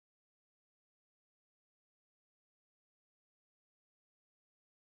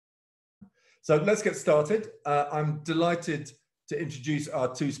So let's get started. I'm delighted to introduce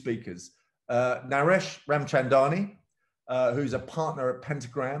our two speakers. Naresh Ramchandani, who's a partner at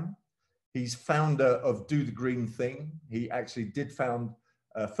Pentagram. He's founder of Do the Green Thing. He actually did found,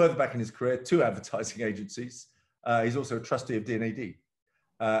 further back in his career, 2 advertising agencies. He's also a trustee of D&AD.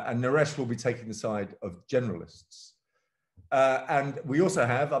 And Naresh will be taking the side of generalists. And we also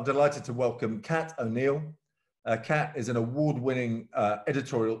have, I'm delighted to welcome Kat O'Neill. Kat is an award-winning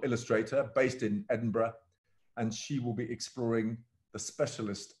editorial illustrator based in Edinburgh, and she will be exploring the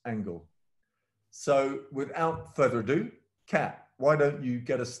specialist angle. So without further ado, Kat, why don't you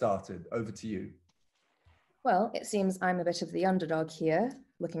get us started? Over to you. Well, it seems I'm a bit of the underdog here,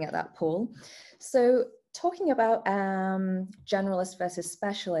 looking at that poll. So talking about generalist versus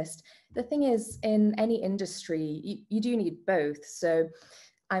specialist, the thing is, in any industry, you do need both. So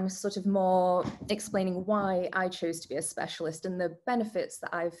I'm sort of more explaining why I chose to be a specialist and the benefits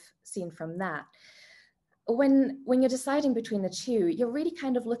that I've seen from that. When you're deciding between the two, you're really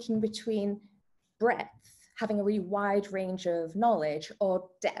kind of looking between breadth, having a really wide range of knowledge, or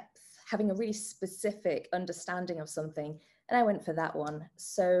depth, having a really specific understanding of something. And I went for that one.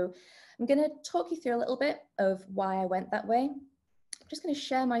 So I'm going to talk you through a little bit of why I went that way. I'm just going to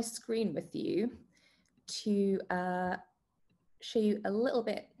share my screen with you to show you a little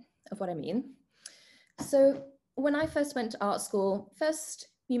bit of what I mean. So when I first went to art school, first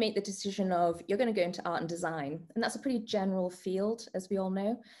you make the decision of you're going to go into art and design, and that's a pretty general field, as we all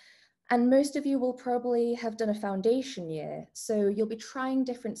know. And most of you will probably have done a foundation year, so you'll be trying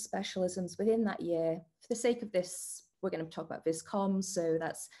different specialisms within that year. For the sake of this, we're going to talk about viscoms, so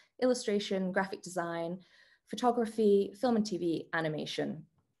that's illustration, graphic design, photography, film and TV, animation.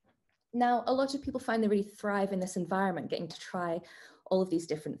 Now, a lot of people find they really thrive in this environment, getting to try all of these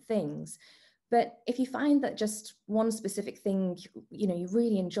different things. But if you find that just one specific thing, you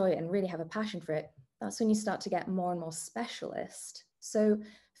really enjoy it and really have a passion for it, that's when you start to get more and more specialist. So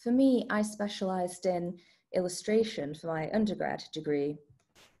for me, I specialized in illustration for my undergrad degree.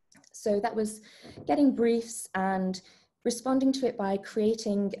 So that was getting briefs and responding to it by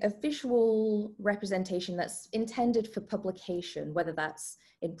creating a visual representation that's intended for publication, whether that's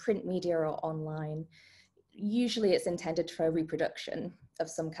in print media or online. Usually it's intended for a reproduction of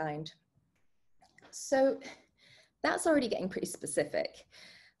some kind. So that's already getting pretty specific.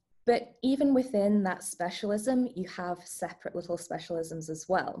 But even within that specialism, you have separate little specialisms as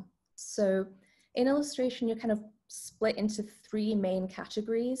well. So in illustration, you're kind of split into 3 main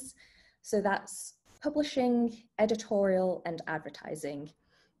categories. So that's publishing, editorial, and advertising.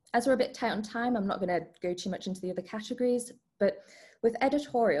 As we're a bit tight on time, I'm not going to go too much into the other categories, but with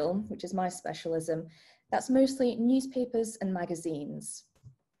editorial, which is my specialism, that's mostly newspapers and magazines.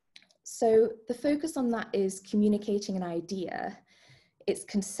 So the focus on that is communicating an idea. It's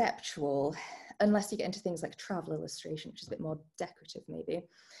conceptual, unless you get into things like travel illustration, which is a bit more decorative maybe.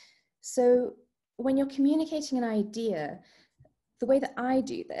 So when you're communicating an idea, the way that I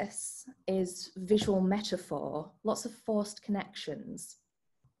do this is visual metaphor, lots of forced connections.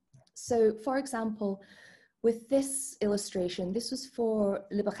 So for example, with this illustration, this was for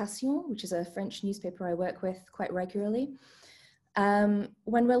Libération, which is a French newspaper I work with quite regularly. When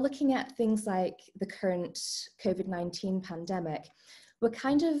we're looking at things like the current COVID-19 pandemic, we're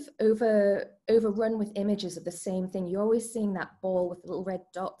kind of overrun with images of the same thing. You're always seeing that ball with little red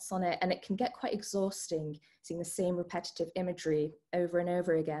dots on it, and it can get quite exhausting seeing the same repetitive imagery over and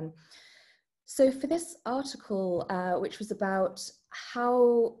over again. So for this article, which was about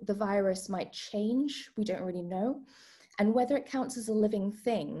how the virus might change, we don't really know, and whether it counts as a living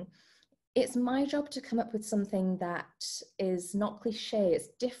thing, it's my job to come up with something that is not cliche, it's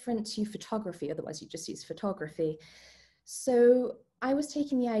different to photography, otherwise you just use photography. So I was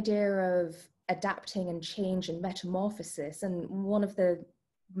taking the idea of adapting and change and metamorphosis, and one of the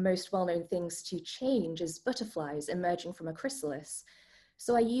most well-known things to change is butterflies emerging from a chrysalis.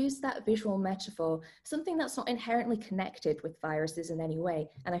 So I use that visual metaphor, something that's not inherently connected with viruses in any way,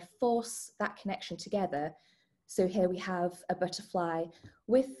 and I force that connection together. So here we have a butterfly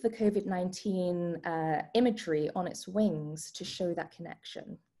with the COVID-19 imagery on its wings to show that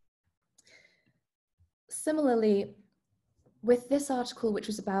connection. Similarly, with this article, which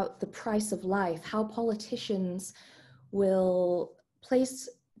was about the price of life, how politicians will place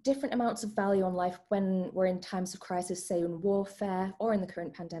different amounts of value on life when we're in times of crisis, say in warfare or in the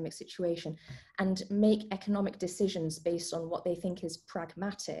current pandemic situation, and make economic decisions based on what they think is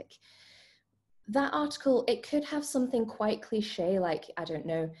pragmatic. That article, it could have something quite cliche, like, I don't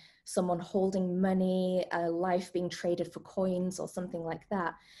know, someone holding money, a life being traded for coins or something like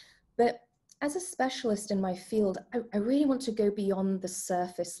that. But as a specialist in my field, I really want to go beyond the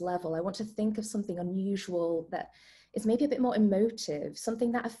surface level. I want to think of something unusual that is maybe a bit more emotive,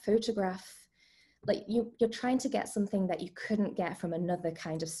 something that a photograph, like you're trying to get something that you couldn't get from another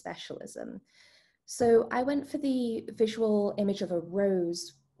kind of specialism. So I went for the visual image of a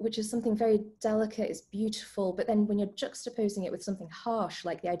rose, which is something very delicate, it's beautiful, but then when you're juxtaposing it with something harsh,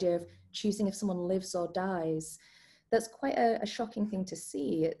 like the idea of choosing if someone lives or dies, that's quite a shocking thing to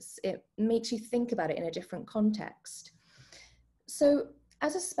see. It makes you think about it in a different context. So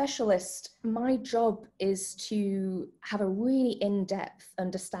as a specialist, my job is to have a really in-depth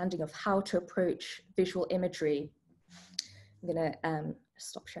understanding of how to approach visual imagery. I'm gonna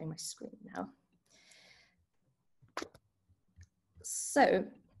stop sharing my screen now. So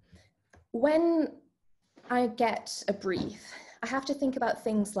when I get a brief, I have to think about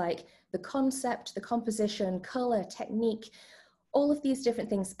things like the concept, the composition, color, technique, all of these different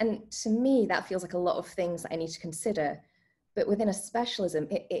things. And to me, that feels like a lot of things that I need to consider. But within a specialism,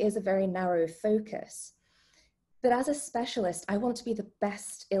 it is a very narrow focus. But as a specialist, I want to be the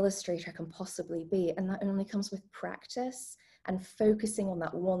best illustrator I can possibly be. And that only comes with practice and focusing on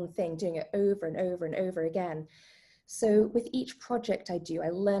that one thing, doing it over and over and over again. So with each project I do, I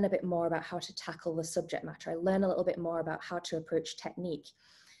learn a bit more about how to tackle the subject matter. I learn a little bit more about how to approach technique.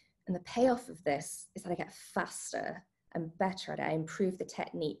 And the payoff of this is that I get faster and better at it. I improve the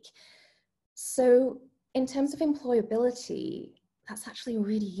technique. So in terms of employability, that's actually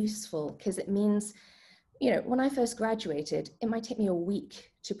really useful because it means, you know, when I first graduated, it might take me a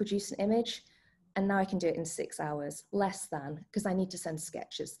week to produce an image, and now I can do it in 6 hours, less than, because I need to send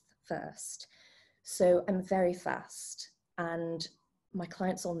sketches first. So I'm very fast, and my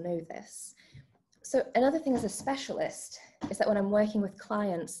clients all know this. So another thing as a specialist is that when I'm working with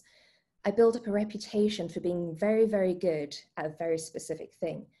clients, I build up a reputation for being very, very good at a very specific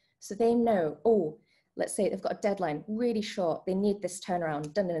thing. So they know, oh, let's say they've got a deadline really short, they need this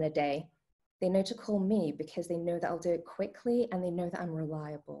turnaround done in a day. They know to call me because they know that I'll do it quickly and they know that I'm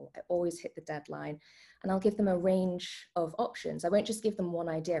reliable. I always hit the deadline, and I'll give them a range of options. I won't just give them one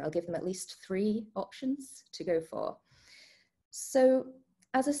idea, I'll give them at least 3 options to go for. So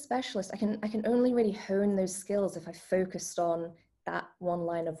as a specialist, I can only really hone those skills if I focused on that one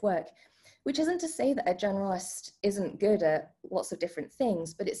line of work, which isn't to say that a generalist isn't good at lots of different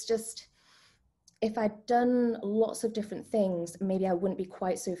things, but it's just, if I'd done lots of different things, maybe I wouldn't be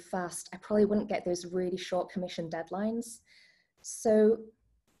quite so fast. I probably wouldn't get those really short commission deadlines. So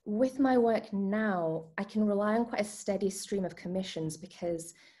with my work now, I can rely on quite a steady stream of commissions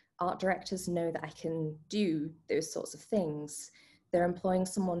because art directors know that I can do those sorts of things. They're employing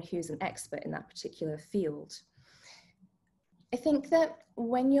someone who's an expert in that particular field. I think that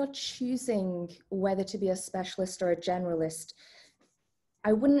when you're choosing whether to be a specialist or a generalist,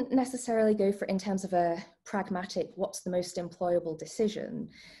 I wouldn't necessarily go for it in terms of a pragmatic, what's the most employable decision?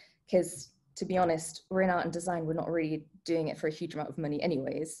 Because to be honest, we're in art and design, we're not really doing it for a huge amount of money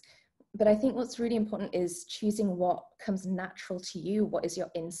anyways. But I think what's really important is choosing what comes natural to you, what is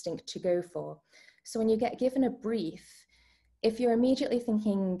your instinct to go for. So when you get given a brief, if you're immediately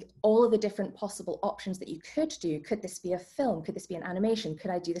thinking all of the different possible options that you could do, could this be a film? Could this be an animation?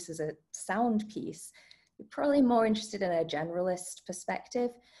 Could I do this as a sound piece? You're probably more interested in a generalist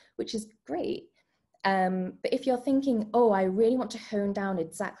perspective, which is great. But if you're thinking, oh, I really want to hone down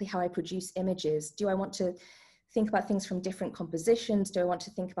exactly how I produce images. Do I want to think about things from different compositions? Do I want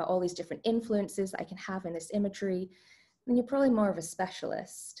to think about all these different influences that I can have in this imagery? Then you're probably more of a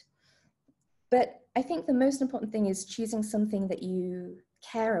specialist. But I think the most important thing is choosing something that you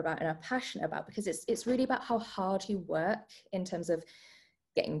care about and are passionate about, because it's really about how hard you work in terms of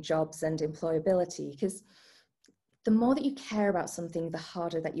getting jobs and employability, because the more that you care about something, the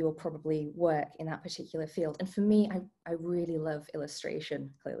harder that you will probably work in that particular field. And for me, I really love illustration,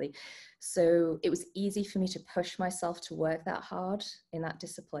 clearly. So it was easy for me to push myself to work that hard in that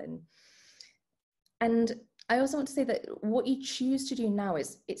discipline. And I also want to say that what you choose to do now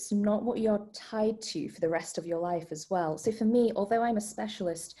it's not what you're tied to for the rest of your life as well. So for me, although I'm a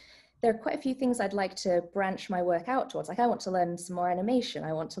specialist, there are quite a few things I'd like to branch my work out towards. Like I want to learn some more animation.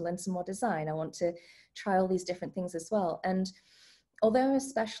 I want to learn some more design. I want to try all these different things as well. And although I'm a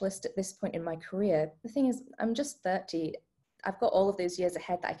specialist at this point in my career, the thing is, I'm just 30. I've got all of those years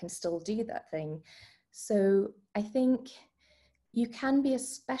ahead that I can still do that thing. So I think you can be a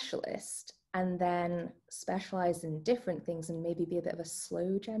specialist and then specialize in different things and maybe be a bit of a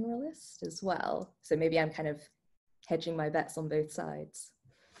slow generalist as well. So maybe I'm kind of hedging my bets on both sides.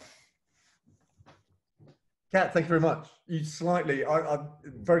 Kat, thank you very much. You slightly, I'm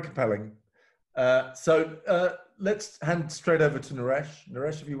very compelling. So let's hand straight over to Naresh.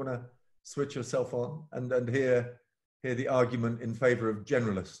 Naresh, if you want to switch yourself on and hear the argument in favor of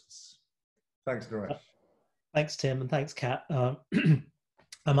generalists. Thanks, Naresh. Thanks, Tim, and thanks, Kat.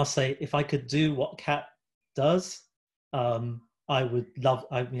 I must say, if I could do what Kat does, I would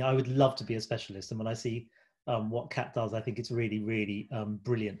love to be a specialist. And when I see what Kat does, I think it's really, really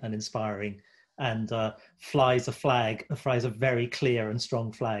brilliant and inspiring, and flies a very clear and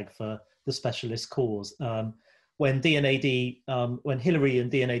strong flag for the specialist cause. When D&AD, when Hillary and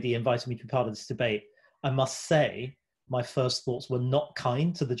D&AD invited me to be part of this debate, I must say my first thoughts were not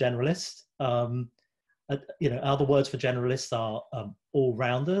kind to the generalist. Other words for generalists are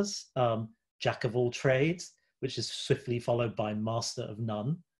all-rounders, jack of all trades, which is swiftly followed by master of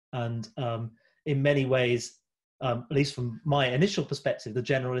none. And in many ways, at least from my initial perspective, the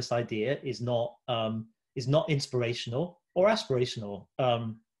generalist idea is not inspirational or aspirational.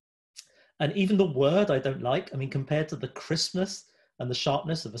 And even the word I don't like. I mean, compared to the crispness and the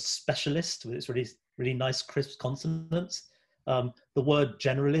sharpness of a specialist with its really, really nice crisp consonants, the word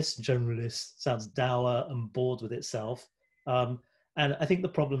generalist sounds dour and bored with itself. And I think the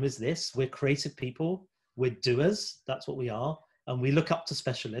problem is this: we're creative people, we're doers, that's what we are, and we look up to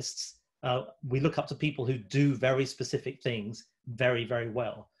specialists. We look up to people who do very specific things very, very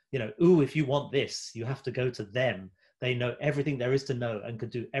well. If you want this, you have to go to them. They know everything there is to know and could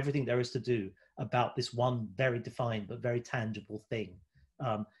do everything there is to do about this one very defined but very tangible thing.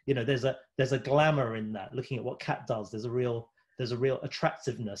 There's a glamour in that. Looking at what Kat does, there's a real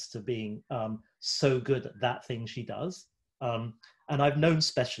attractiveness to being so good at that thing she does. And I've known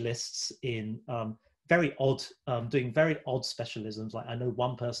specialists in doing very odd specialisms. Like I know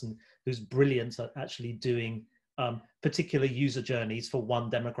one person who's brilliant at actually doing particular user journeys for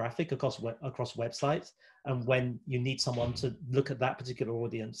one demographic across websites. And when you need someone to look at that particular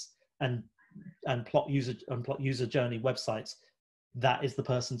audience and plot user journey websites, that is the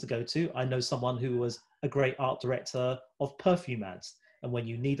person to go to. I know someone who was a great art director of perfume ads. And when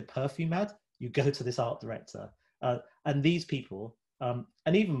you need a perfume ad, you go to this art director. And these people,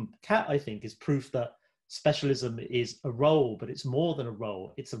 and even Kat, I think, is proof that specialism is a role, but it's more than a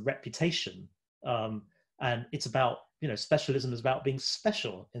role. It's a reputation. And it's about, specialism is about being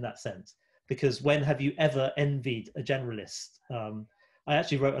special in that sense. Because when have you ever envied a generalist? I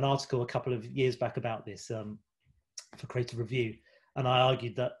actually wrote an article a couple of years back about this for Creative Review. And I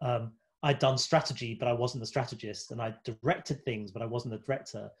argued that I'd done strategy, but I wasn't a strategist. And I directed things, but I wasn't a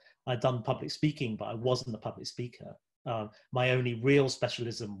director. I'd done public speaking, but I wasn't a public speaker. My only real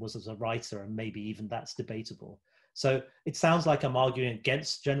specialism was as a writer, and maybe even that's debatable. So it sounds like I'm arguing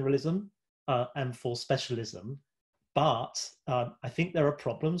against generalism and for specialism. But I think there are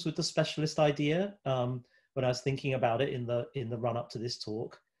problems with the specialist idea. When I was thinking about it in the run up to this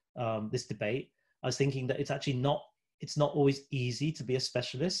talk, this debate, I was thinking that it's actually not always easy to be a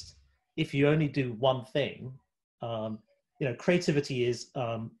specialist. If you only do one thing, creativity is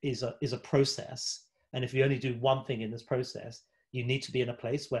a process. And if you only do one thing in this process, you need to be in a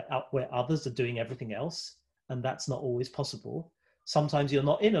place where others are doing everything else. And that's not always possible. Sometimes you're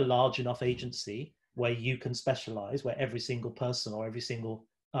not in a large enough agency where you can specialize, where every single person or every single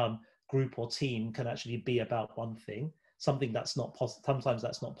group or team can actually be about one thing. Sometimes that's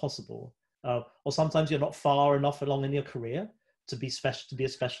not possible. Or sometimes you're not far enough along in your career to be a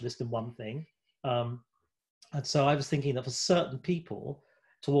specialist in one thing. And so I was thinking that for certain people,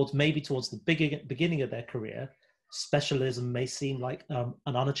 towards the beginning of their career, specialism may seem like an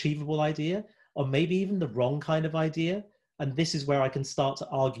unachievable idea, or maybe even the wrong kind of idea. And this is where I can start to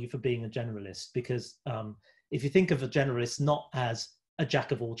argue for being a generalist, because if you think of a generalist not as a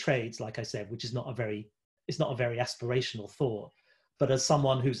jack of all trades, like I said, which is not a very aspirational thought, but as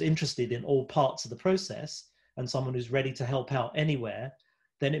someone who's interested in all parts of the process and someone who's ready to help out anywhere,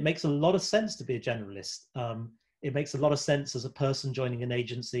 then it makes a lot of sense to be a generalist. It makes a lot of sense as a person joining an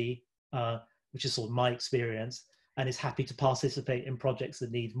agency, which is sort of my experience, and is happy to participate in projects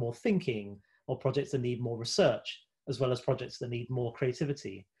that need more thinking, or projects that need more research, as well as projects that need more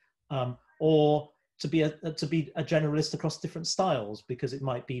creativity, or to be a generalist across different styles, because it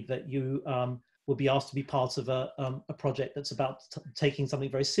might be that you will be asked to be part of a project that's about taking something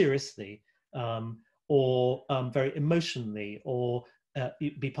very seriously, or very emotionally, or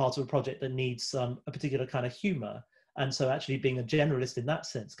be part of a project that needs a particular kind of humor. And so actually being a generalist in that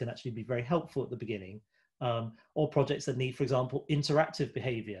sense can actually be very helpful at the beginning. Or projects that need, for example, interactive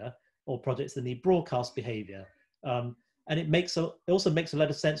behavior, or projects that need broadcast behavior. And it also makes a lot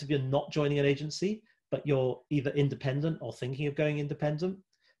of sense if you're not joining an agency, but you're either independent or thinking of going independent,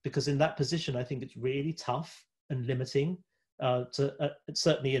 because in that position, I think it's really tough and limiting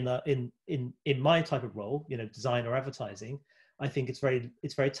certainly in my type of role, design or advertising. I think it's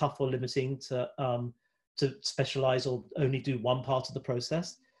very tough or limiting to specialize or only do one part of the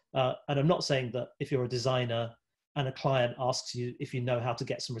process. And I'm not saying that if you're a designer and a client asks you if you know how to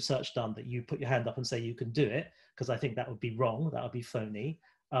get some research done, that you put your hand up and say you can do it, because I think that would be wrong, that would be phony.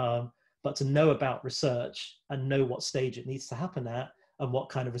 But to know about research and know what stage it needs to happen at and what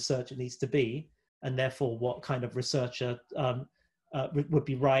kind of research it needs to be, and therefore what kind of researcher would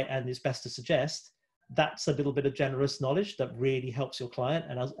be right and is best to suggest, that's a little bit of generalist knowledge that really helps your client,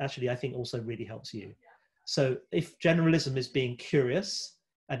 and actually I think also really helps you. So if generalism is being curious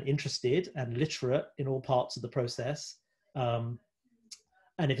and interested and literate in all parts of the process, and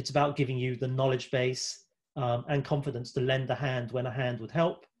if it's about giving you the knowledge base and confidence to lend a hand when a hand would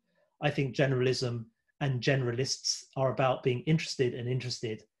help, I think generalism and generalists are about being interested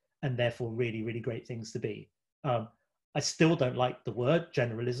and therefore really, really great things to be. I still don't like the word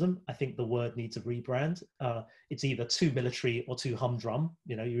generalism. I think the word needs a rebrand. It's either too military or too humdrum.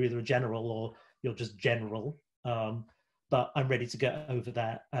 You know, you're either a general or you're just general. But I'm ready to get over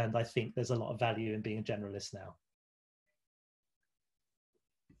that. And I think there's a lot of value in being a generalist now.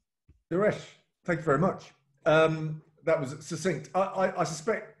 Naresh, thank you very much. That was succinct. I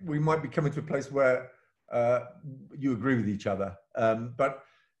suspect we might be coming to a place where you agree with each other. But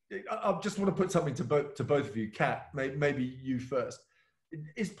I just want to put something to both of you. Kat, maybe you first.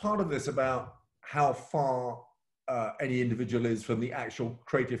 Is part of this about how far any individual is from the actual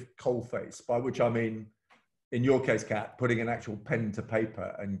creative coalface, by which I mean, in your case, Kat, putting an actual pen to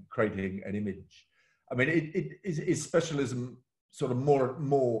paper and creating an image? I mean, is specialism sort of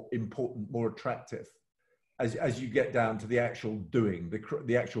more important, more attractive as you get down to the actual doing,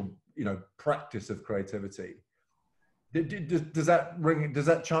 the actual, you know, practice of creativity? Does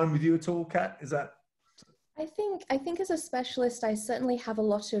that chime with you at all, Kat? Is that? I think as a specialist, I certainly have a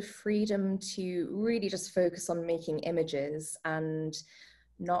lot of freedom to really just focus on making images and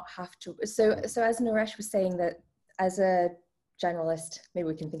not have to. So as Naresh was saying, that as a generalist, maybe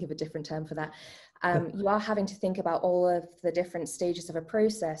we can think of a different term for that. You are having to think about all of the different stages of a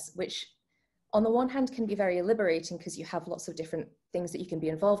process, which on the one hand can be very liberating because you have lots of different things that you can be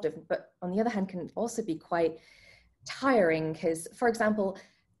involved in, but on the other hand can also be quite tiring because, for example,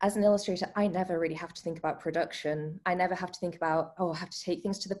 as an illustrator, I never really have to think about production. I never have to think about, oh, I have to take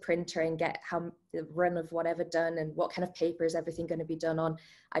things to the printer and get the run of whatever done and what kind of paper is everything going to be done on.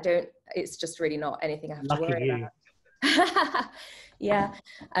 It's just really not anything I have to worry about. Yeah.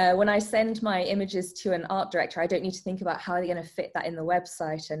 When I send my images to an art director, I don't need to think about how they're going to fit that in the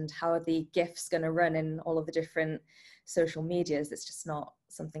website and how are the GIFs going to run in all of the different social medias. It's just not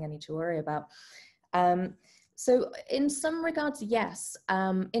something I need to worry about. So in some regards, yes.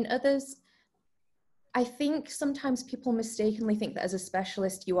 In others, I think sometimes people mistakenly think that as a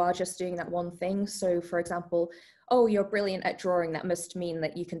specialist, you are just doing that one thing. So for example, oh, you're brilliant at drawing, that must mean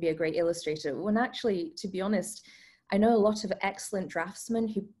that you can be a great illustrator. When actually, to be honest, I know a lot of excellent draftsmen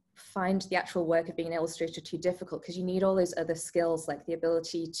who find the actual work of being an illustrator too difficult because you need all those other skills, like the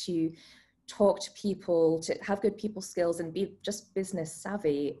ability to talk to people, to have good people skills and be just business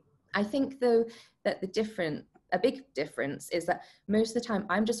savvy. I think though that a big difference is that most of the time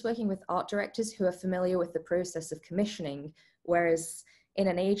I'm just working with art directors who are familiar with the process of commissioning, whereas in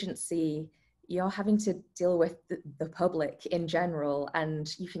an agency, you're having to deal with the public in general,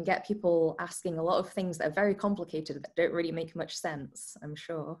 and you can get people asking a lot of things that are very complicated that don't really make much sense, I'm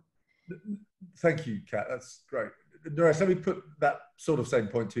sure. Thank you, Kat. That's great. Naresh, let me put that sort of same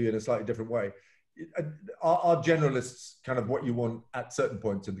point to you in a slightly different way. Are generalists kind of what you want at certain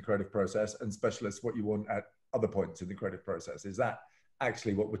points in the creative process, and specialists what you want at other points in the creative process? Is that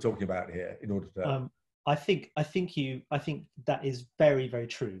actually what we're talking about here in order to... I think that is very, very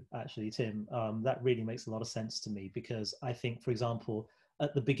true, actually, Tim. That really makes a lot of sense to me, because I think, for example,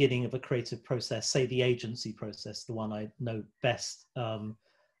 at the beginning of a creative process, say the agency process, the one I know best,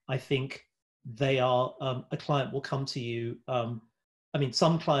 I think they are, a client will come to you. I mean,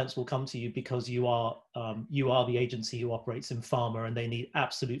 some clients will come to you because you are the agency who operates in pharma and they need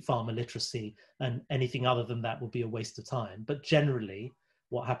absolute pharma literacy, and anything other than that will be a waste of time. But generally,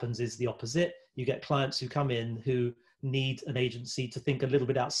 what happens is the opposite. You get clients who come in who need an agency to think a little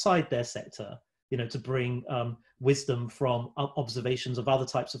bit outside their sector, you know, to bring wisdom from observations of other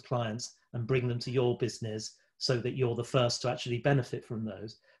types of clients and bring them to your business so that you're the first to actually benefit from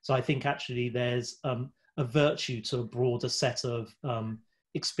those. So I think actually there's a virtue to a broader set of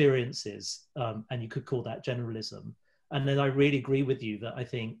experiences, and you could call that generalism. And then I really agree with you that I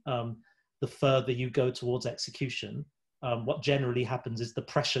think the further you go towards execution, what generally happens is the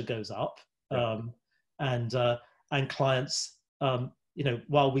pressure goes up, and clients, you know,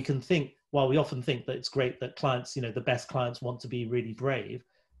 while we can think while we often think that it's great that clients, the best clients want to be really brave,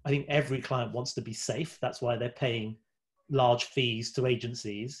 I think every client wants to be safe. That's why they're paying large fees to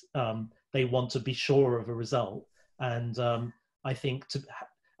agencies. They want to be sure of a result. And I think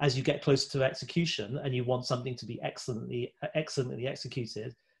as you get closer to execution and you want something to be excellently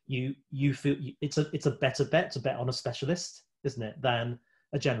executed, you feel it's a better bet to bet on a specialist, isn't it, than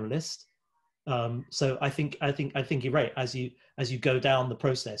a generalist. So I think you're right. As you go down the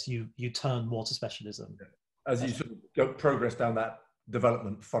process, you turn more to specialism. As you sort of go progress down that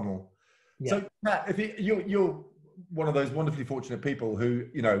development funnel. Yeah. So Matt, if you're one of those wonderfully fortunate people who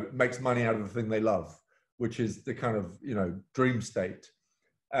makes money out of the thing they love, which is the kind of dream state.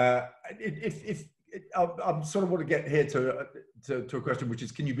 If I'm sort of want to get here to a question, which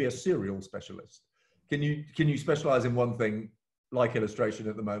is, can you be a serial specialist? Can you specialize in one thing like illustration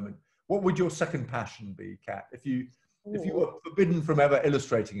at the moment? What would your second passion be, Kat? If you were forbidden from ever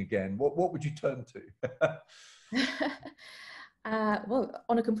illustrating again, what would you turn to? Well,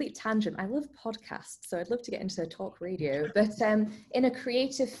 on a complete tangent, I love podcasts, so I'd love to get into talk radio. But in a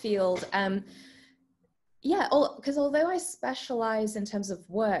creative field, yeah, because although I specialize in terms of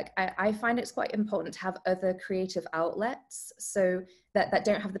work, I find it's quite important to have other creative outlets, so that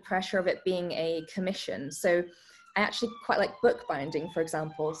don't have the pressure of it being a commission. So I actually quite like bookbinding, for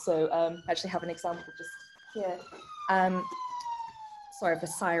example. So I actually have an example just here. Sorry for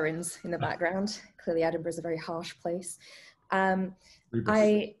sirens in the background. Clearly Edinburgh is a very harsh place. It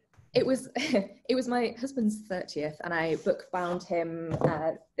was my husband's 30th, and I bookbound him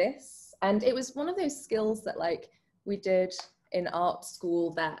this, and it was one of those skills that we did in art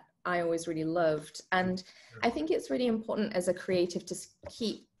school that I always really loved. And I think it's really important as a creative to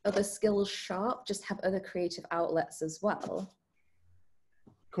keep other skills sharp, just have other creative outlets as well.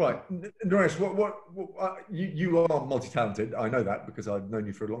 Quite. Naresh, you are multi-talented. I know that because I've known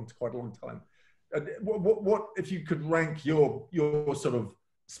you for quite a long time. What if you could rank your sort of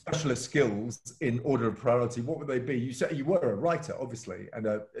specialist skills in order of priority, what would they be? You said you were a writer, obviously, and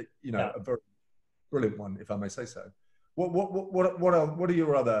a very brilliant one, if I may say so. What are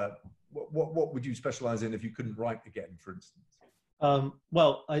your other? What would you specialize in if you couldn't write again, for instance?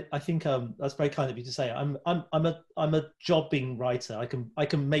 Well, I think that's very kind of you to say. I'm a jobbing writer.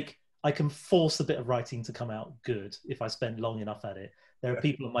 I can force a bit of writing to come out good if I spend long enough at it. There are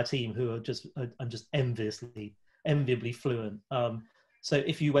people on my team who are I'm just enviably fluent. So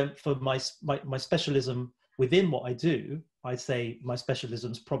if you went for my specialism within what I do, I'd say my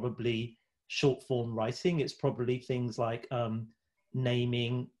specialism's probably short form writing. It's probably things like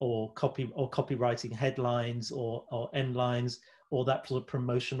naming or copywriting headlines or end lines, or that sort of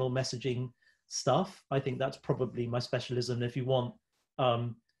promotional messaging stuff. I think that's probably my specialism. If you want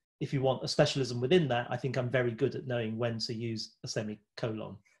a specialism within that, I think I'm very good at knowing when to use a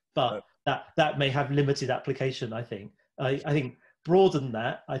semicolon. But that may have limited application, I think. I think broader than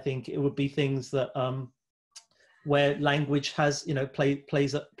that, I think it would be things that where language has,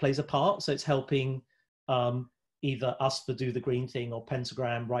 plays a part. So it's helping either us to do the green thing or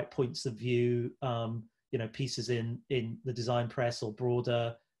Pentagram write points of view, pieces in the design press or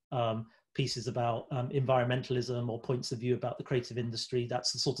broader pieces about environmentalism or points of view about the creative industry.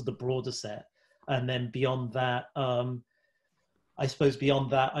 That's the sort of the broader set. And then beyond that, I suppose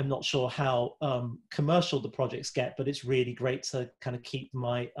beyond that, I'm not sure how commercial the projects get, but it's really great to kind of keep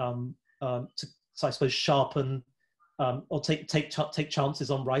my, so I suppose sharpen or take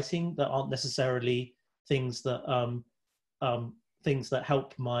chances on writing that aren't necessarily things that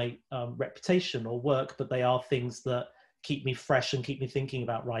help my reputation or work, but they are things that keep me fresh and keep me thinking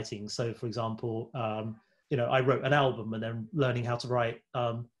about writing. So for example, I wrote an album, and then learning how to write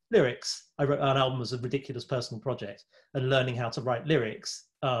lyrics. I wrote an album as a ridiculous personal project, and learning how to write lyrics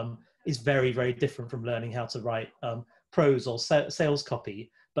is very, very different from learning how to write prose or sales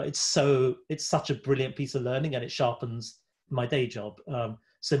copy. But it's such a brilliant piece of learning, and it sharpens my day job.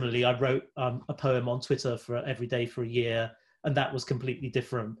 Similarly, I wrote a poem on Twitter every day for a year, and that was completely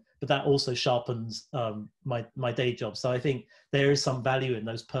different, but that also sharpens my day job. So I think there is some value in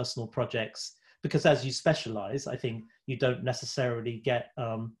those personal projects, because as you specialize, I think you don't necessarily get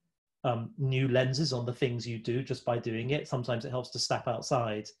new lenses on the things you do just by doing it. Sometimes it helps to step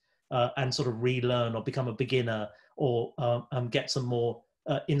outside and sort of relearn or become a beginner, or get some more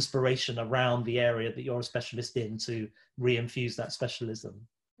inspiration around the area that you're a specialist in to re-infuse that specialism.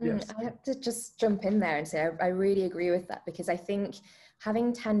 Yes. I have to just jump in there and say I really agree with that, because I think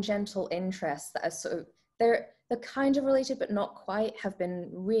having tangential interests that are sort of, they're kind of related but not quite, have been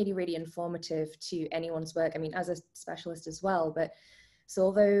really, really informative to anyone's work. I mean, as a specialist as well, but so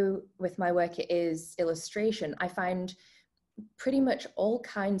although with my work it is illustration, I find pretty much all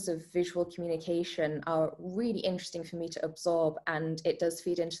kinds of visual communication are really interesting for me to absorb, and it does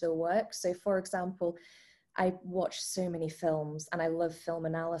feed into the work. So for example, I watch so many films and I love film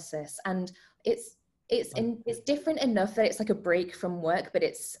analysis, and it's different enough that it's like a break from work, but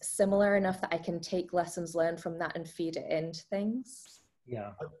it's similar enough that I can take lessons learned from that and feed it into things.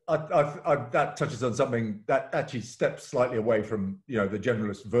 Yeah, that touches on something that actually steps slightly away from, you know, the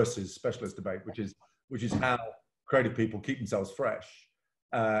generalist versus specialist debate, which is how creative people keep themselves fresh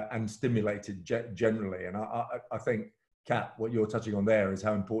and stimulated generally. And I think, Kat, what you're touching on there is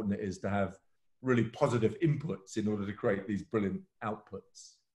how important it is to have really positive inputs in order to create these brilliant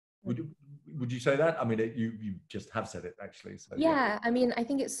outputs. Would you say that? I mean, you just have said it, actually. So, yeah, I mean, I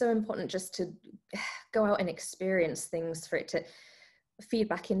think it's so important just to go out and experience things for it to feed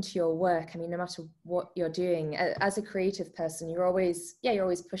back into your work. I mean, no matter what you're doing as a creative person, you're always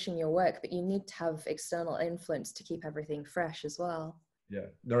pushing your work, but you need to have external influence to keep everything fresh as well. Yeah,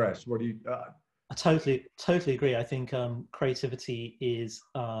 Naresh, what do you? I totally agree. I think creativity is.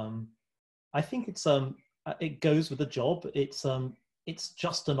 I think it goes with the job. It's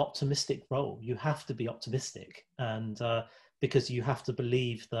just an optimistic role. You have to be optimistic, and because you have to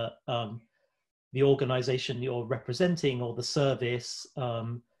believe that the organization you're representing or the service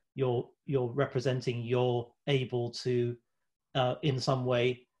you're representing, you're able to in some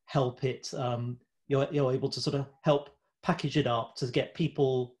way help it. You're able to sort of help package it up to get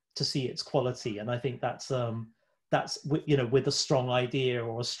people to see its quality, and I think that's you know, with a strong idea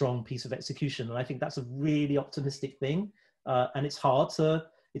or a strong piece of execution. And I think that's a really optimistic thing. And it's hard to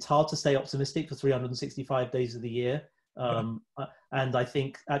stay optimistic for 365 days of the year. And I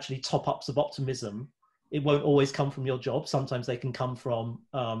think actually top-ups of optimism, it won't always come from your job. Sometimes they can come from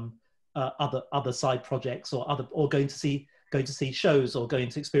other side projects, or going to see shows, or going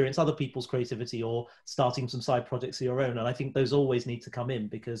to experience other people's creativity, or starting some side projects of your own. And I think those always need to come in,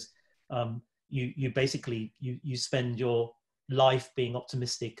 because you basically you spend your life being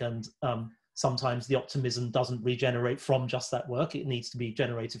optimistic, and sometimes the optimism doesn't regenerate from just that work. It needs to be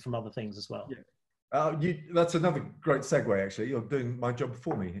generated from other things as well. Yeah. That's another great segue, actually. You're doing my job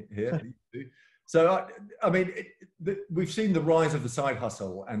for me here. So, I mean, we've seen the rise of the side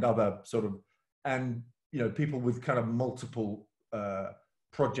hustle and other sort of, and, you know, people with kind of multiple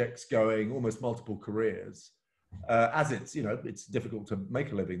projects going, almost multiple careers. As it's, you know, it's difficult to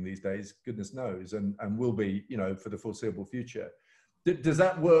make a living these days, goodness knows, and will be, you know, for the foreseeable future. Does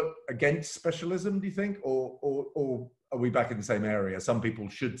that work against specialism, do you think, or are we back in the same area? Some people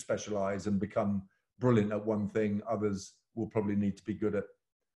should specialize and become brilliant at one thing. Others will probably need to be good at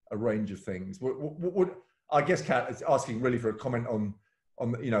a range of things. I guess Kat is asking really for a comment on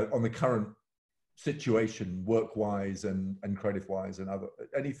you know, on the current situation, work-wise and creative-wise, and other.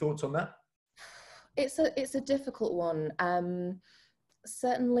 Any thoughts on that? It's a difficult one.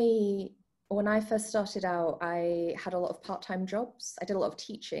 Certainly, when I first started out, I had a lot of part-time jobs. I did a lot of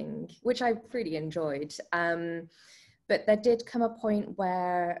teaching, which I really enjoyed. But there did come a point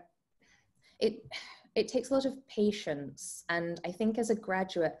where it takes a lot of patience. And I think as a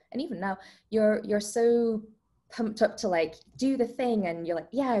graduate, and even now, you're so pumped up to like do the thing, and you're like,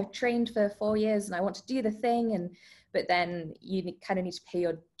 yeah, I've trained for 4 years and I want to do the thing, but then you kind of need to pay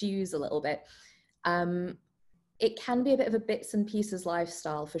your dues a little bit. It can be a bit of a bits and pieces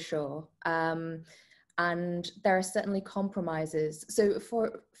lifestyle for sure. And there are certainly compromises. So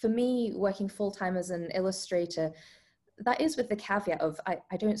for me, working full-time as an illustrator, that is with the caveat of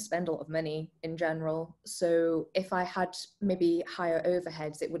I don't spend a lot of money in general. So if I had maybe higher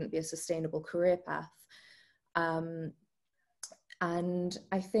overheads, it wouldn't be a sustainable career path. And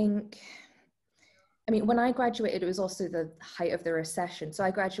I think, I mean, when I graduated, it was also the height of the recession. So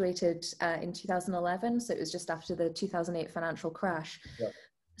I graduated in 2011. So it was just after the 2008 financial crash. Yeah.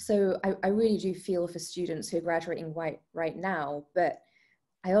 So I really do feel for students who are graduating right now. But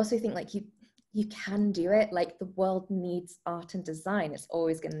I also think like you can do it. Like the world needs art and design. It's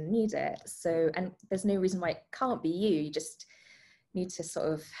always going to need it. So, and there's no reason why it can't be you. You just need to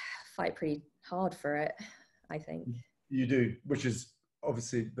sort of fight pretty hard for it, I think. You do, which is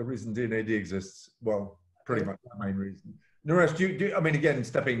obviously the reason D&AD exists. Well, pretty much the main reason. Naresh, do you, I mean, again,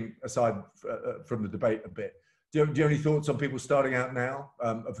 stepping aside from the debate a bit, do you have any thoughts on people starting out now,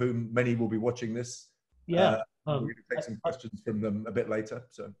 of whom many will be watching this? Yeah. We're going to take some questions from them a bit later.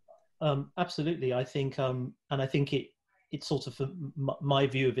 So, absolutely. I think, and I think it sort of, my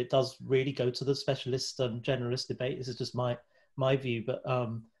view of it does really go to the specialist and generalist debate. This is just my view, but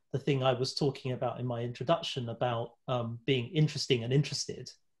the thing I was talking about in my introduction about being interesting and interested,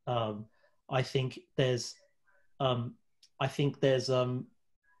 I think there's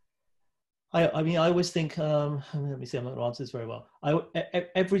I mean, I always think, let me see, I'm not going to answer this very well.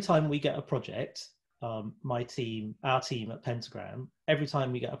 Every time we get a project, my team, our team at Pentagram, every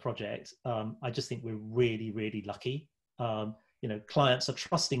time we get a project, I just think we're really, really lucky. You know, clients are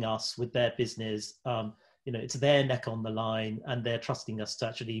trusting us with their business. You know, it's their neck on the line, and they're trusting us to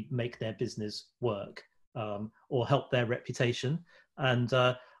actually make their business work, or help their reputation. And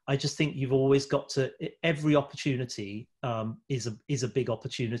I just think you've always got to, every opportunity is a big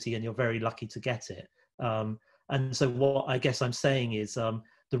opportunity, and you're very lucky to get it. And so what I guess I'm saying is, the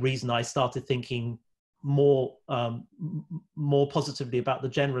reason I started thinking more positively about the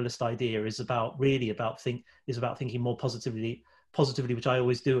generalist idea is about thinking more positively, which I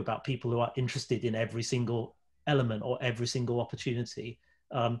always do, about people who are interested in every single element or every single opportunity.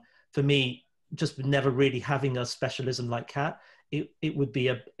 For me, just never really having a specialism like Kat, it would be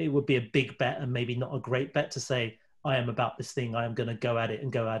a big bet, and maybe not a great bet, to say I am about this thing, I am going to go at it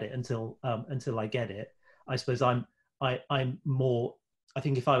until I get it. I suppose I'm more, I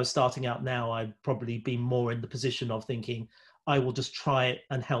think if I was starting out now, I'd probably be more in the position of thinking I will just try it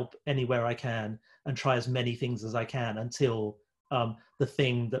and help anywhere I can, and try as many things as I can until the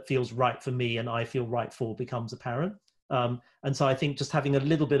thing that feels right for me and I feel right for becomes apparent. And so I think just having a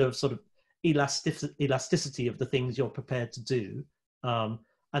little bit of sort of elasticity of the things you're prepared to do,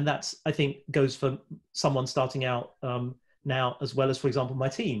 and that's, I think, goes for someone starting out now, as well as, for example, my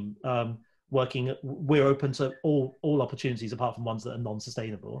team. We're open to all opportunities apart from ones that are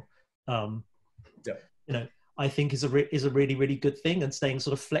non-sustainable. Yeah. You know, I think is a really, really good thing, and staying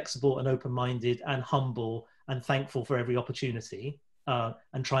sort of flexible and open-minded and humble and thankful for every opportunity,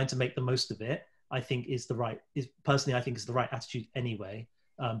 and trying to make the most of it, I think is the right attitude anyway.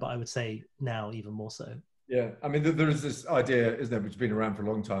 But I would say now even more so. Yeah, I mean, there is this idea, isn't there, which has been around for a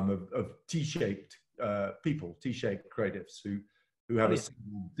long time, of T-shaped people, T-shaped creatives who have a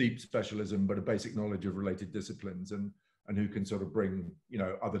deep specialism but a basic knowledge of related disciplines, and who can sort of bring, you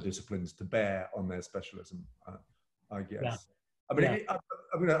know, other disciplines to bear on their specialism, I guess. Yeah. I mean,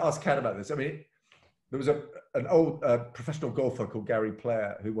 I'm going to ask Kat about this. I mean, there was an old professional golfer called Gary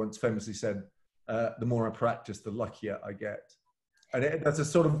Player who once famously said, the more I practice, the luckier I get. And that's a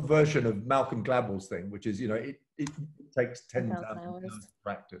sort of version of Malcolm Gladwell's thing, which is, you know, it takes 10,000 hours of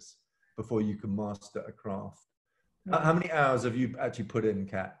practice before you can master a craft. How many hours have you actually put in,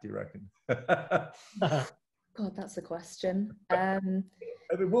 Kat, do you reckon? God, that's a question.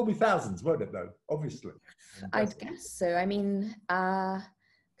 It will be thousands, won't it, though? Obviously. I'd guess so. I mean,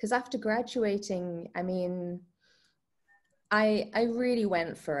 because after graduating, I mean, I really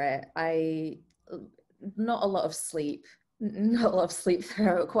went for it. Not a lot of sleep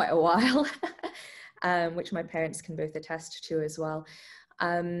for quite a while, which my parents can both attest to as well.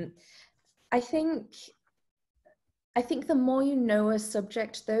 I think the more you know a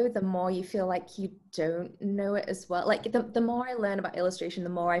subject, though, the more you feel like you don't know it as well. Like the more I learn about illustration, the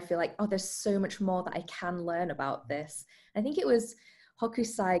more I feel like, oh, there's so much more that I can learn about this. I think it was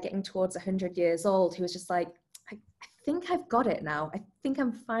Hokusai, getting towards 100 years old, who was just like, I think I've got it now. I think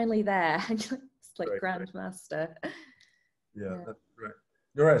I'm finally there. It's like grandmaster. Yeah, that's great.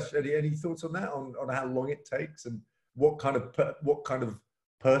 Naresh, any thoughts on that? On how long it takes, and what kind of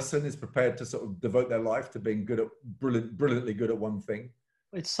person is prepared to sort of devote their life to being brilliantly good at one thing?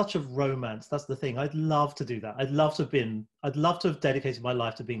 It's such a romance. That's the thing. I'd love to do that. I'd love to have dedicated my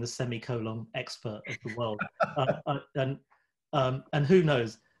life to being the semicolon expert of the world. And who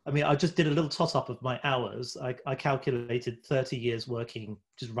knows? I mean, I just did a little tot up of my hours. I calculated 30 years working,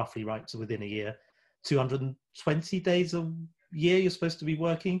 which is roughly right, so within a year. 220 days a year you're supposed to be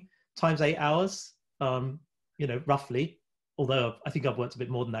working, times 8 hours, you know, roughly. Although I think I've worked a bit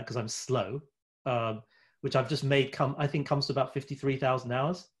more than that because I'm slow, which I've just made comes to about 53,000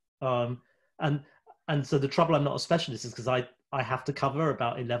 hours. And so the trouble I'm not a specialist is because I have to cover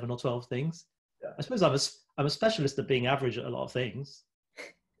about 11 or 12 things. Yeah. I suppose I'm a specialist at being average at a lot of things.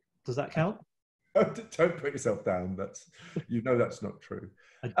 Does that count? Don't put yourself down. That's not true.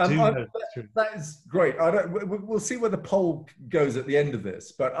 I do know that's true. That is great. We'll see where the poll goes at the end of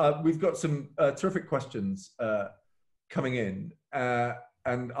this, but we've got some terrific questions coming in,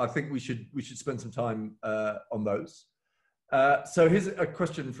 and I think we should spend some time on those. So here's a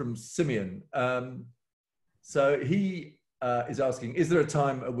question from Simeon. So he is asking, is there a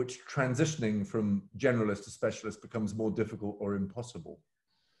time at which transitioning from generalist to specialist becomes more difficult or impossible?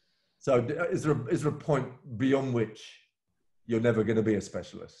 So is there a point beyond which you're never going to be a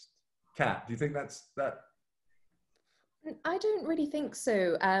specialist? Kat, do you think that's that? I don't really think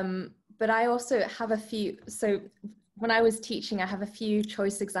so. But I also have a few. So when I was teaching, I have a few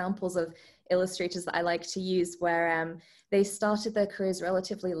choice examples of illustrators that I like to use where they started their careers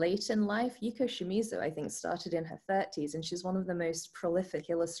relatively late in life. Yuko Shimizu, I think, started in her 30s, and she's one of the most prolific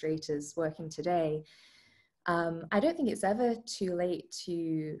illustrators working today. I don't think it's ever too late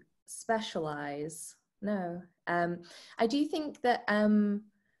to specialize. No. I do think that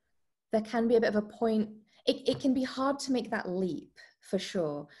there can be a bit of a point, it can be hard to make that leap, for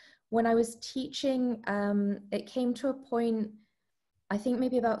sure. When I was teaching, it came to a point, I think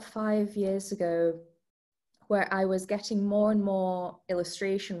maybe about 5 years ago, where I was getting more and more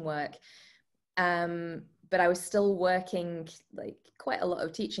illustration work, but I was still working like quite a lot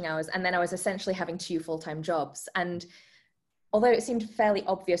of teaching hours, and then I was essentially having 2 full-time jobs. And although it seemed fairly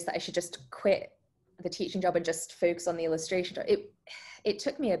obvious that I should just quit the teaching job and just focus on the illustration job, it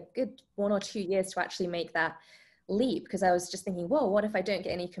took me a good 1 or 2 years to actually make that leap, because I was just thinking, whoa, what if I don't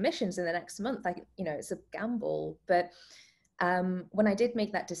get any commissions in the next month? Like, you know, it's a gamble. But when I did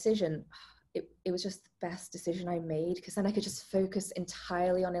make that decision, it was just the best decision I made, because then I could just focus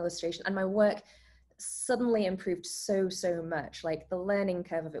entirely on illustration, and my work suddenly improved so much. Like, the learning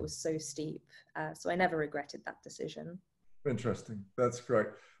curve of it was so steep. So I never regretted that decision. Interesting. That's great.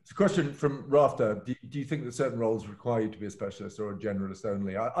 It's a question from Rafter. Do you think that certain roles require you to be a specialist or a generalist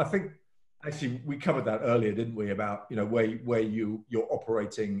only? I think actually we covered that earlier, didn't we? About, you know, where you're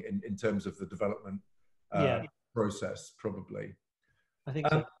operating in terms of the development process, probably. I think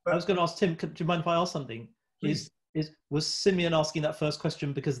so. I was going to ask Tim, do you mind if I ask something? Was Simeon asking that first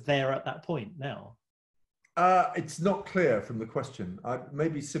question because they're at that point now? It's not clear from the question.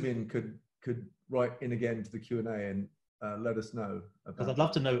 Maybe Simeon could write in again to the Q&A and let us know. Because I'd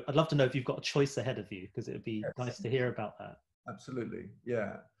love to know if you've got a choice ahead of you, because it would be nice to hear about that. Absolutely,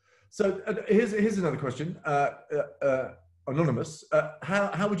 yeah. So here's another question. Anonymous,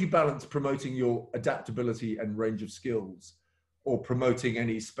 how would you balance promoting your adaptability and range of skills, or promoting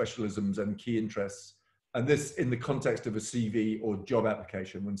any specialisms and key interests, and this in the context of a CV or job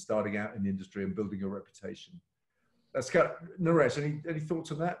application when starting out in the industry and building a reputation? Naresh, any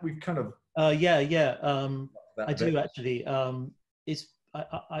thoughts on that? We've kind of I do actually. I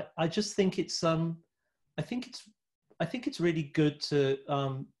just think it's I think it's really good to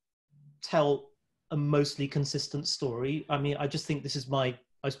tell a mostly consistent story. I mean, I just think this is my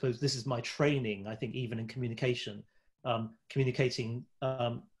training. I think even in communication, communicating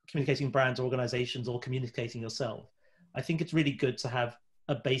brands, organizations, or communicating yourself. I think it's really good to have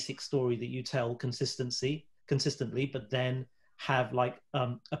a basic story that you tell consistently, but then have like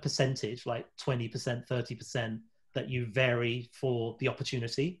a percentage, like 20%, 30%, that you vary for the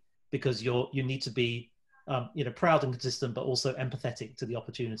opportunity, because you need to be proud and consistent, but also empathetic to the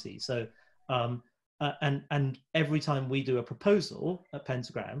opportunity. So and every time we do a proposal at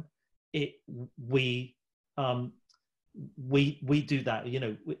Pentagram, we do that. You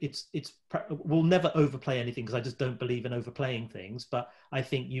know, we'll never overplay anything, because I just don't believe in overplaying things. But I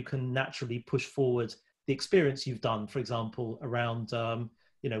think you can naturally push forward the experience you've done. For example, around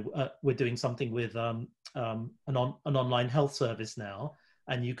we're doing something with an online health service now,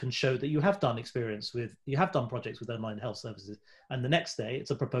 and you can show that you have done projects with online health services, and the next day it's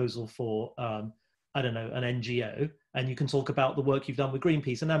a proposal for an NGO, and you can talk about the work you've done with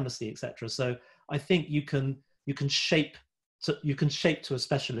Greenpeace and Amnesty, etc. So I think you can shape to a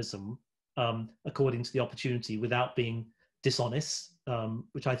specialism according to the opportunity, without being dishonest,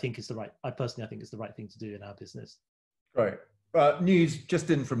 which I think is I personally think is the right thing to do in our business. Right. News just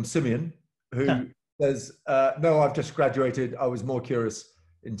in from Simeon, who says, no, I've just graduated. I was more curious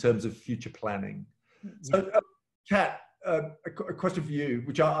in terms of future planning. So, Kat, a question for you,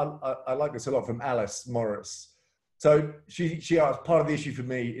 which I like this a lot, from Alice Morris. So she asked, part of the issue for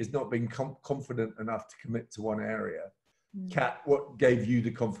me is not being confident enough to commit to one area. Kat, what gave you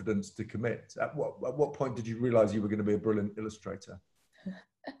the confidence to commit? At what point did you realize you were going to be a brilliant illustrator?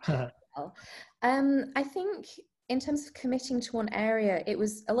 I think in terms of committing to one area,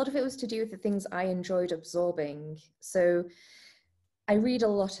 a lot of it was to do with the things I enjoyed absorbing. So I read a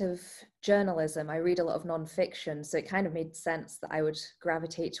lot of journalism, I read a lot of nonfiction, so it kind of made sense that I would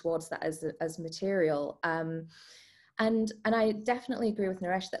gravitate towards that as material. And I definitely agree with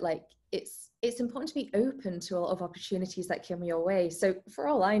Naresh that like it's important to be open to a lot of opportunities that come your way. So for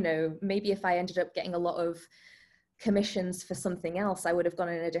all I know, maybe if I ended up getting a lot of commissions for something else, I would have gone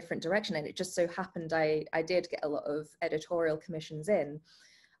in a different direction. And it just so happened I did get a lot of editorial commissions in.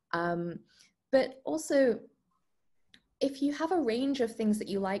 But also, if you have a range of things that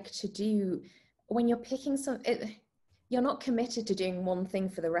you like to do, when you're picking you're not committed to doing one thing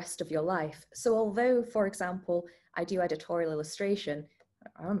for the rest of your life. So although, for example, I do editorial illustration,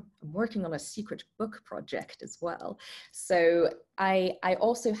 I'm working on a secret book project as well. So I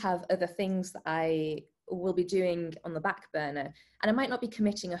also have other things that I will be doing on the back burner, and I might not be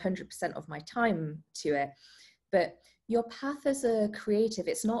committing 100% of my time to it, but your path as a creative,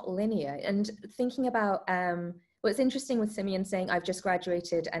 it's not linear. And thinking about what's interesting with Simeon saying I've just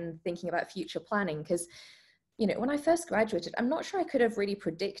graduated and thinking about future planning, because when I first graduated, I'm not sure I could have really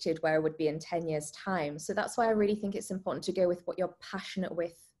predicted where I would be in 10 years' time. So that's why I really think it's important to go with what you're passionate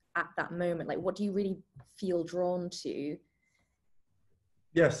with at that moment. Like, what do you really feel drawn to?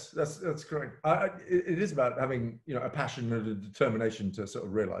 Yes, that's correct. It is about having a passion and a determination to sort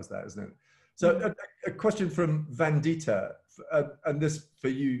of realize that, isn't it? So a question from Vandita, and this for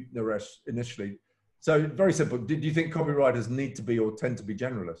you, Naresh, initially. So very simple. Do you think copywriters need to be or tend to be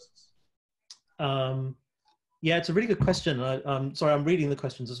generalists? Yeah, it's a really good question. Sorry, I'm reading the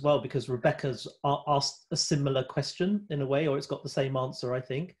questions as well because Rebecca's asked a similar question in a way, or it's got the same answer, I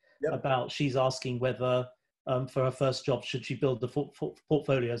think, about she's asking whether for her first job, should she build the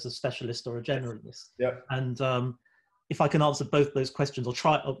portfolio as a specialist or a generalist? Yeah. And if I can answer both those questions,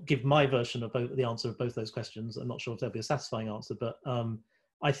 I'll give my version of the answer of both those questions. I'm not sure if there'll be a satisfying answer, but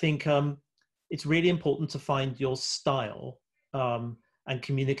I think it's really important to find your style and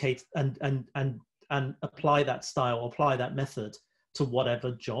communicate and apply that style, apply that method to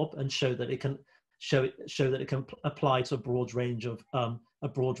whatever job, and show that it can apply to a broad range of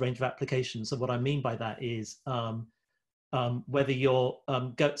applications. So what I mean by that is whether you're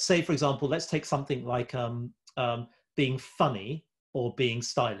say, for example, let's take something like being funny or being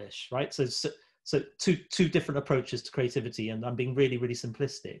stylish, right? So two different approaches to creativity, and I'm being really, really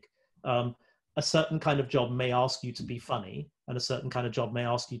simplistic. A certain kind of job may ask you to be funny, and a certain kind of job may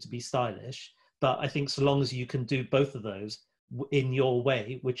ask you to be stylish. But I think so long as you can do both of those in your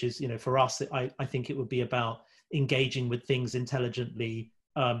way, which is, for us, I think it would be about engaging with things intelligently,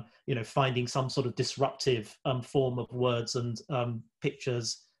 finding some sort of disruptive form of words and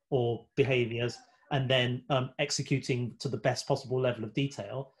pictures or behaviors, and then executing to the best possible level of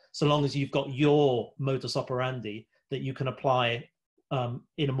detail. So long as you've got your modus operandi that you can apply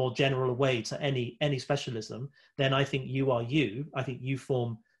in a more general way to any specialism, then I think you are you. I think you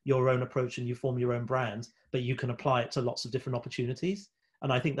form your own approach and you form your own brand, but you can apply it to lots of different opportunities.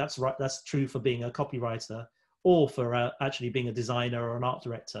 And I think that's right. That's true for being a copywriter or for actually being a designer or an art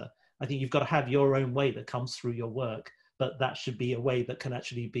director. I think you've got to have your own way that comes through your work, but that should be a way that can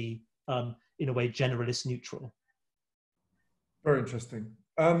actually be, in a way, generalist neutral. Very interesting.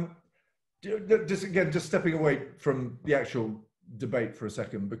 Just stepping away from the actual debate for a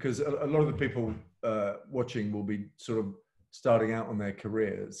second, because a lot of the people watching will be sort of starting out on their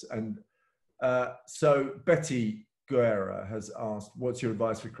careers. And so Betty Guerra has asked, what's your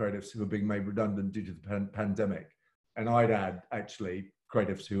advice for creatives who are being made redundant due to the pandemic? And I'd add, actually,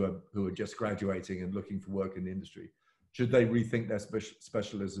 creatives who are just graduating and looking for work in the industry. Should they rethink their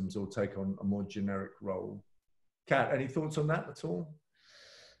specialisms or take on a more generic role? Kat, any thoughts on that at all?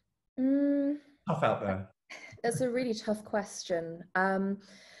 Tough out there. That's a really tough question.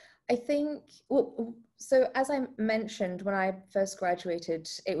 I think, so as I mentioned, when I first graduated,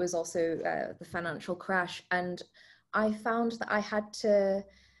 it was also the financial crash. And I found that I had to,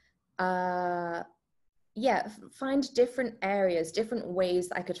 find different areas, different ways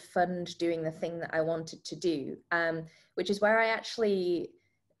that I could fund doing the thing that I wanted to do, which is where I actually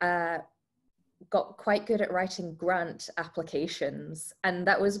got quite good at writing grant applications. And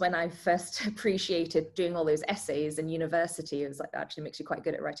that was when I first appreciated doing all those essays in university. It was like, that actually makes you quite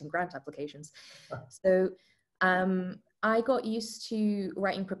good at writing grant applications. So I got used to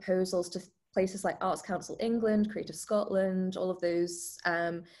writing proposals to places like Arts Council England, Creative Scotland, all of those.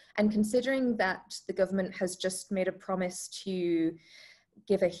 And considering that the government has just made a promise to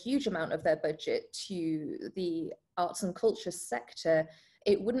give a huge amount of their budget to the arts and culture sector,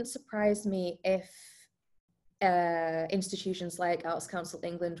 it wouldn't surprise me if institutions like Arts Council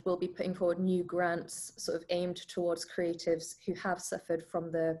England will be putting forward new grants sort of aimed towards creatives who have suffered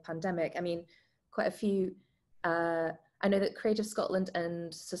from the pandemic. I mean, quite a few, I know that Creative Scotland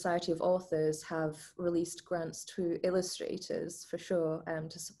and Society of Authors have released grants to illustrators for sure,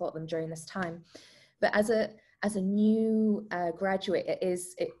 to support them during this time. But as a new graduate,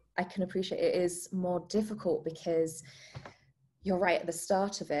 I can appreciate it is more difficult because you're right at the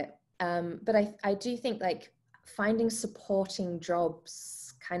start of it. But I do think like finding supporting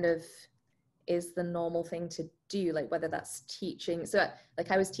jobs kind of is the normal thing to do, like whether that's teaching. So like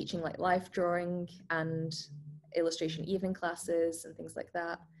I was teaching like life drawing and illustration evening classes and things like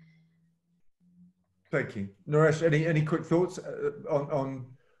that. Thank you. Naresh, any quick thoughts on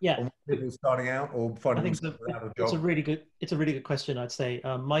people starting out or finding I think themselves without a job? it's a really good question. I'd say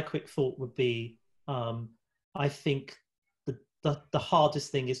my quick thought would be, I think the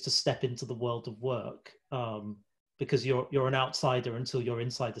hardest thing is to step into the world of work, because you're an outsider until you're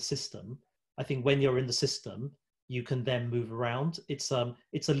inside the system. I think when you're in the system, you can then move around. It's a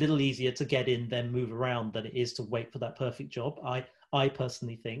little easier to get in, then move around, than it is to wait for that perfect job. I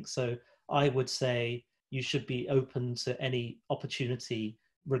personally think so. I would say you should be open to any opportunity,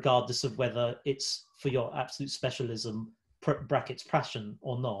 regardless of whether it's for your absolute specialism, brackets passion,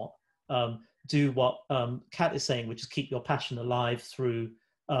 or not. Do what Kat is saying, which is keep your passion alive through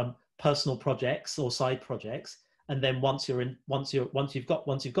personal projects or side projects. And then once you've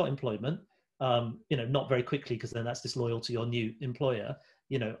got employment, not very quickly, because then that's disloyal to your new employer.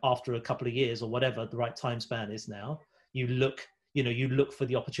 After a couple of years or whatever the right time span is now, you look for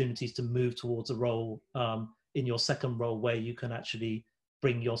the opportunities to move towards a role in your second role where you can actually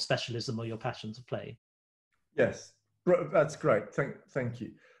bring your specialism or your passion to play. Yes, that's great. Thank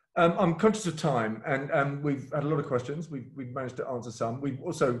you. I'm conscious of time, and we've had a lot of questions. We've managed to answer some. We've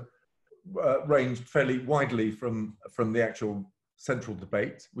also ranged fairly widely from the actual central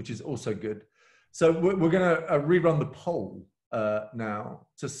debate, which is also good. So we're going to rerun the poll now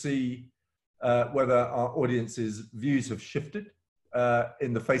to see whether our audience's views have shifted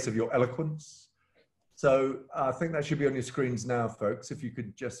in the face of your eloquence. So I think that should be on your screens now, folks. If you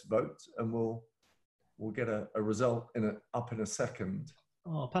could just vote, and we'll get a result up in a second.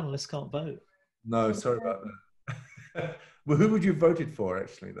 Oh, panelists can't vote. No, sorry about that. Well, who would you have voted for,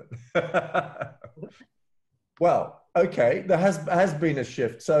 actually, then? Well, okay, there has been a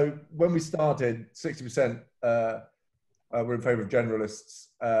shift. So when we started, 60% were in favour of generalists,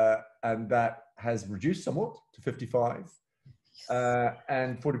 and that has reduced somewhat to 55%.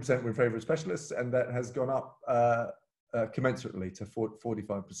 And 40% were in favour of specialists, and that has gone up commensurately to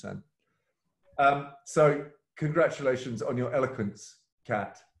 45%. So congratulations on your eloquence,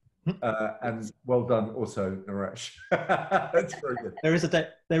 Kat, and well done also, Naresh. That's very good. There is a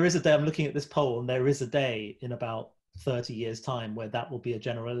day, I'm looking at this poll, and there is a day in about 30 years' time where that will be a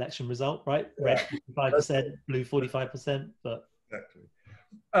general election result, right? Red 55%, blue 45%, but exactly.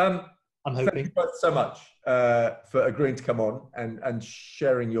 I'm hoping. Thank you both so much for agreeing to come on and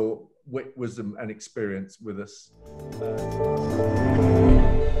sharing your wisdom and experience with us.